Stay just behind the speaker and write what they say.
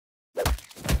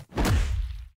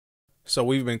So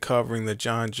we've been covering the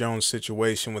Jon Jones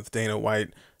situation with Dana White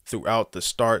throughout the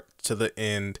start to the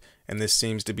end, and this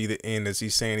seems to be the end as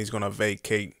he's saying he's going to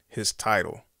vacate his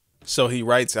title. So he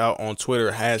writes out on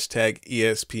Twitter, hashtag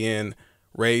ESPN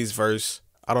Ray's verse.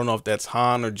 I don't know if that's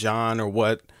Han or John or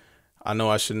what. I know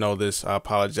I should know this. I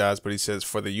apologize. But he says,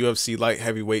 for the UFC light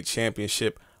heavyweight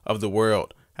championship of the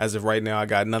world. As of right now, I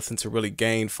got nothing to really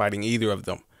gain fighting either of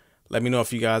them. Let me know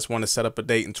if you guys want to set up a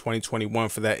date in 2021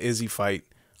 for that Izzy fight.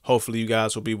 Hopefully you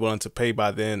guys will be willing to pay by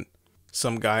then.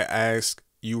 Some guy asks,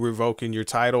 you revoking your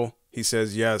title? He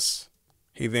says yes.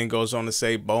 He then goes on to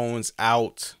say, Bones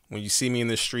out. When you see me in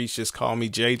the streets, just call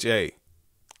me JJ.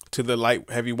 To the light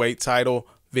heavyweight title,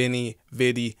 Vinny,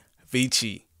 Vidi,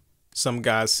 Vici. Some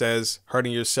guy says,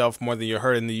 hurting yourself more than you're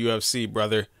hurting the UFC,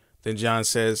 brother. Then John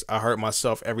says, I hurt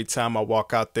myself every time I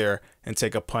walk out there and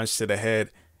take a punch to the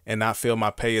head and not feel my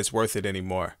pay is worth it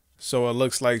anymore. So it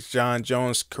looks like Jon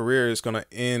Jones' career is going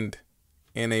to end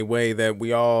in a way that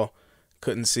we all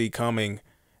couldn't see coming.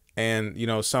 And, you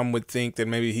know, some would think that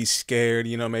maybe he's scared,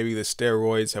 you know, maybe the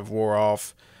steroids have wore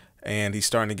off and he's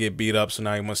starting to get beat up. So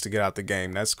now he wants to get out the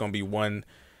game. That's going to be one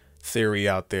theory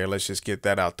out there. Let's just get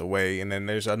that out the way. And then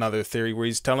there's another theory where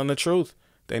he's telling the truth.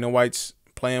 Dana White's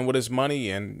playing with his money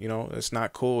and, you know, it's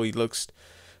not cool. He looks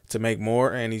to make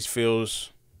more and he feels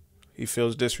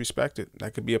disrespected.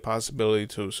 That could be a possibility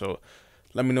too. So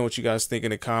let me know what you guys think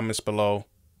in the comments below,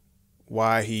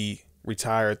 why he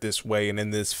retired this way and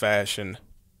in this fashion.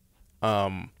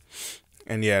 And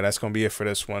yeah, that's going to be it for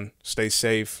this one. Stay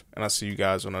safe, and I'll see you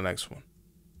guys on the next one.